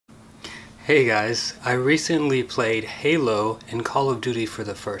Hey guys, I recently played Halo and Call of Duty for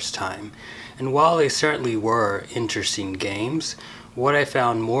the first time, and while they certainly were interesting games, what I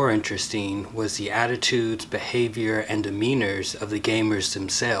found more interesting was the attitudes, behavior, and demeanors of the gamers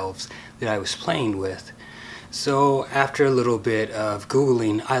themselves that I was playing with. So after a little bit of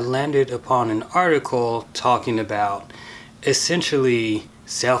Googling, I landed upon an article talking about essentially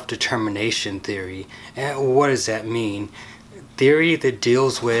self-determination theory. And what does that mean? Theory that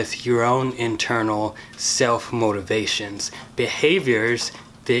deals with your own internal self-motivations, behaviors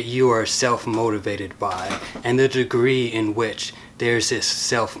that you are self-motivated by, and the degree in which there's this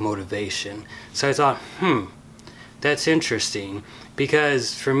self-motivation. So I thought, that's interesting,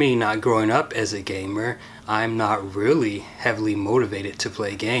 because for me, not growing up as a gamer, I'm not really heavily motivated to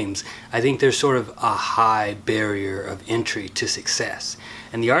play games. I think there's sort of a high barrier of entry to success.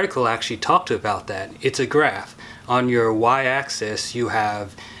 And the article actually talked about that. It's a graph. On your y-axis you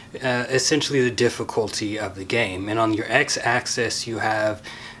have essentially the difficulty of the game, and on your x-axis you have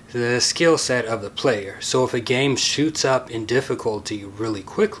the skill set of the player. So if a game shoots up in difficulty really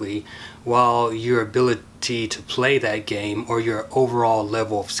quickly, while your ability to play that game or your overall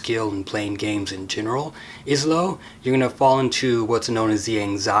level of skill in playing games in general is low, you're going to fall into what's known as the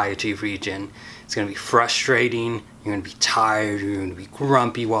anxiety region. It's going to be frustrating, you're going to be tired, you're going to be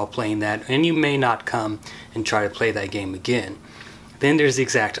grumpy while playing that, and you may not come and try to play that game again. Then there's the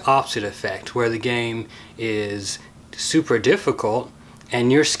exact opposite effect, where the game is super difficult and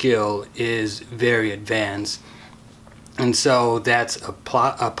your skill is very advanced, and so that's a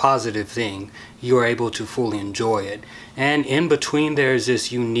positive thing. You are able to fully enjoy it. And in between there's this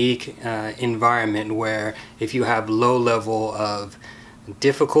unique environment where if you have low level of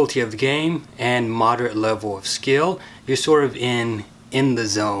difficulty of the game and moderate level of skill, you're sort of in the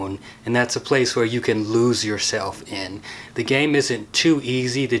zone, and that's a place where you can lose yourself in. The game isn't too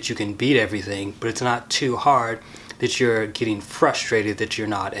easy that you can beat everything, but it's not too hard that you're getting frustrated that you're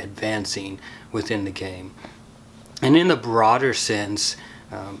not advancing within the game. And in the broader sense,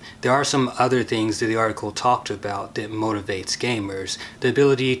 there are some other things that the article talked about that motivates gamers. The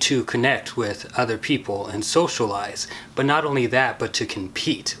ability to connect with other people and socialize, but not only that, but to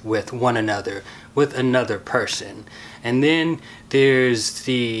compete with one another, with another person. And then there's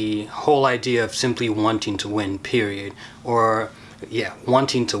the whole idea of simply wanting to win, period. Or,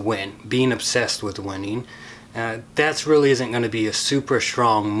 wanting to win, being obsessed with winning. That really isn't going to be a super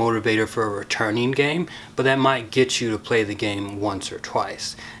strong motivator for a returning game, but that might get you to play the game once or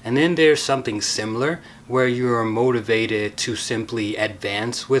twice. And then there's something similar where you are motivated to simply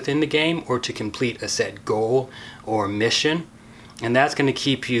advance within the game or to complete a set goal or mission. And that's going to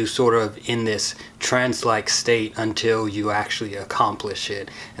keep you sort of in this trance-like state until you actually accomplish it.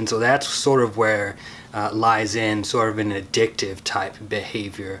 And so that's sort of where lies in sort of an addictive type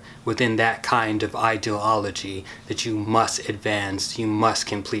behavior within that kind of ideology, that you must advance, you must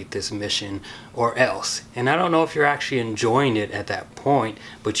complete this mission or else. And I don't know if you're actually enjoying it at that point,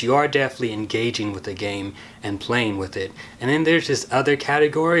 but you are definitely engaging with the game and playing with it. And then there's this other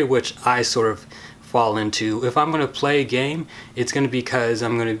category which I sort of fall into. If I'm going to play a game, it's going to be because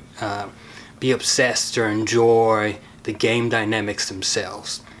I'm going to be obsessed or enjoy the game dynamics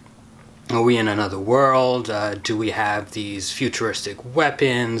themselves. Are we in another world? Do we have these futuristic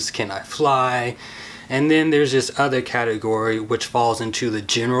weapons? Can I fly? And then there's this other category which falls into the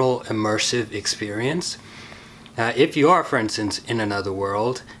general immersive experience. If you are, for instance, in another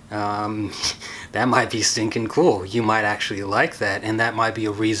world, that might be stinking cool. You might actually like that, and that might be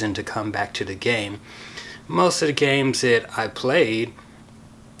a reason to come back to the game. Most of the games that I played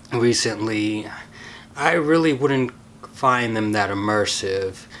recently, I really wouldn't find them that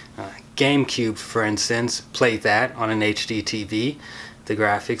immersive. GameCube, for instance, played that on an HD TV. The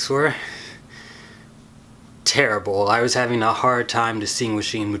graphics were terrible. I was having a hard time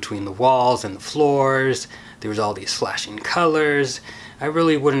distinguishing between the walls and the floors. There was all these flashing colors. I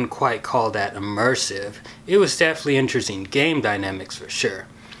really wouldn't quite call that immersive. It was definitely interesting game dynamics for sure.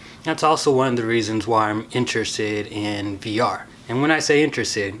 That's also one of the reasons why I'm interested in VR. And when I say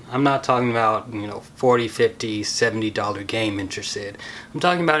interested, I'm not talking about, $40, $50, $70 game interested. I'm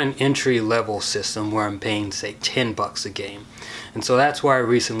talking about an entry-level system where I'm paying, say, $10 a game. And so that's why I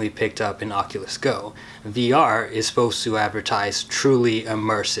recently picked up an Oculus Go. VR is supposed to advertise truly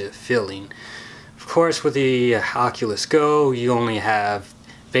immersive feeling. Of course, with the Oculus Go, you only have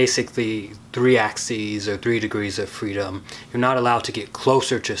basically 3 axes or 3 degrees of freedom. You're not allowed to get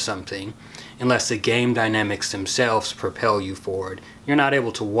closer to something unless the game dynamics themselves propel you forward. You're not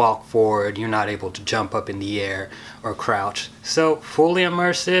able to walk forward, you're not able to jump up in the air or crouch. So fully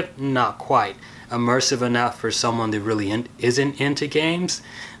immersive? Not quite. Immersive enough for someone that really isn't into games?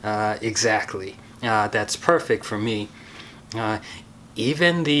 Exactly. That's perfect for me.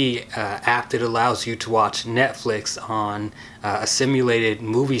 Even the app that allows you to watch Netflix on a simulated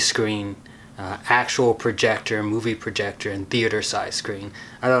movie screen, actual projector, movie projector, and theater size screen.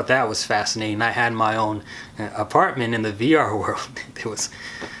 I thought that was fascinating. I had my own apartment in the VR world. It was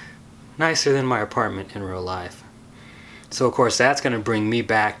nicer than my apartment in real life. So of course that's going to bring me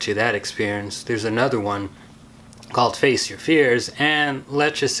back to that experience. There's another one called Face Your Fears, and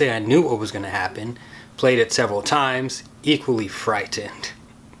let's just say I knew what was going to happen, played it several times, equally frightened.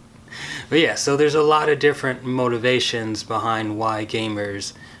 But yeah, so there's a lot of different motivations behind why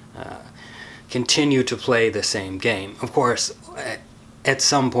gamers continue to play the same game. Of course, at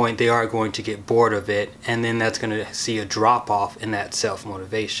some point they are going to get bored of it, and then that's going to see a drop off in that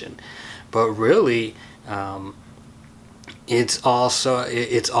self-motivation. But really, it's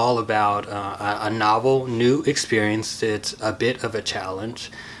all about a novel, new experience. It's a bit of a challenge.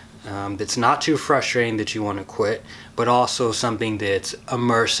 That's not too frustrating that you want to quit, but also something that's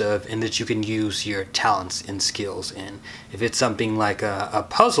immersive and that you can use your talents and skills in. If it's something like a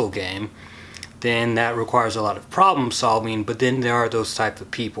puzzle game, then that requires a lot of problem solving, but then there are those type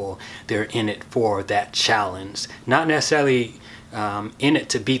of people that are in it for that challenge. Not necessarily in it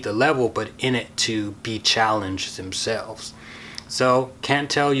to beat the level, but in it to be challenged themselves. So, can't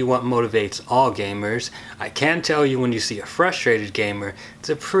tell you what motivates all gamers. I can tell you when you see a frustrated gamer, it's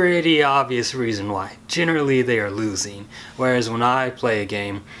a pretty obvious reason why. Generally they are losing. Whereas when I play a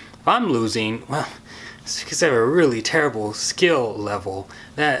game, if I'm losing, well, it's because I have a really terrible skill level.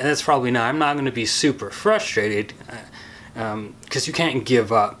 That's probably not. I'm not going to be super frustrated because you can't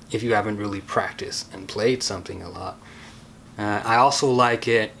give up if you haven't really practiced and played something a lot. I also like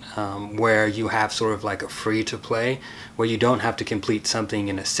it where you have sort of like a free to play, where you don't have to complete something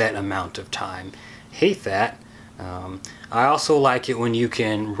in a set amount of time. Hate that. I also like it when you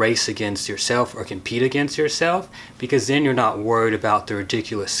can race against yourself or compete against yourself, because then you're not worried about the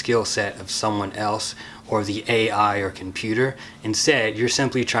ridiculous skill set of someone else or the AI or computer. Instead, you're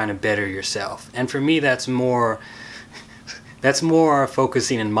simply trying to better yourself. And for me, that's more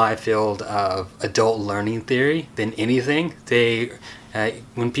focusing in my field of adult learning theory than anything.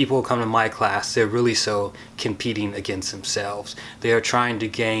 When people come to my class, they're really so competing against themselves. They are trying to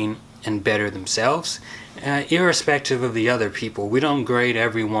gain and better themselves, irrespective of the other people. We don't grade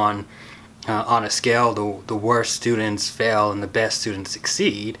everyone on a scale. The worst students fail and the best students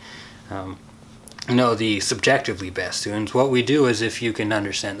succeed. The subjectively best students. What we do is, if you can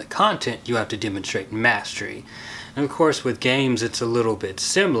understand the content, you have to demonstrate mastery. And of course with games it's a little bit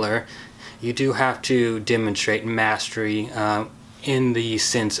similar. You do have to demonstrate mastery in the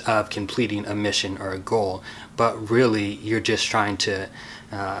sense of completing a mission or a goal, but really you're just trying to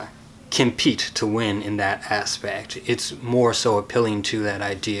compete to win in that aspect. It's more so appealing to that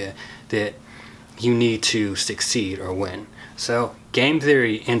idea that you need to succeed or win. So game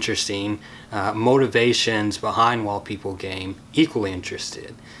theory, interesting. Motivations behind why people game, equally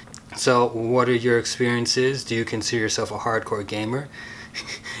interested. So what are your experiences? Do you consider yourself a hardcore gamer?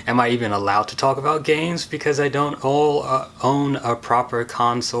 Am I even allowed to talk about games because I don't own a proper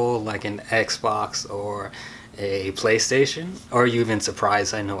console like an Xbox or a PlayStation? Or are you even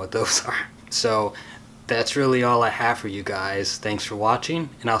surprised I know what those are? So that's really all I have for you guys. Thanks for watching,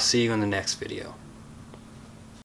 and I'll see you in the next video.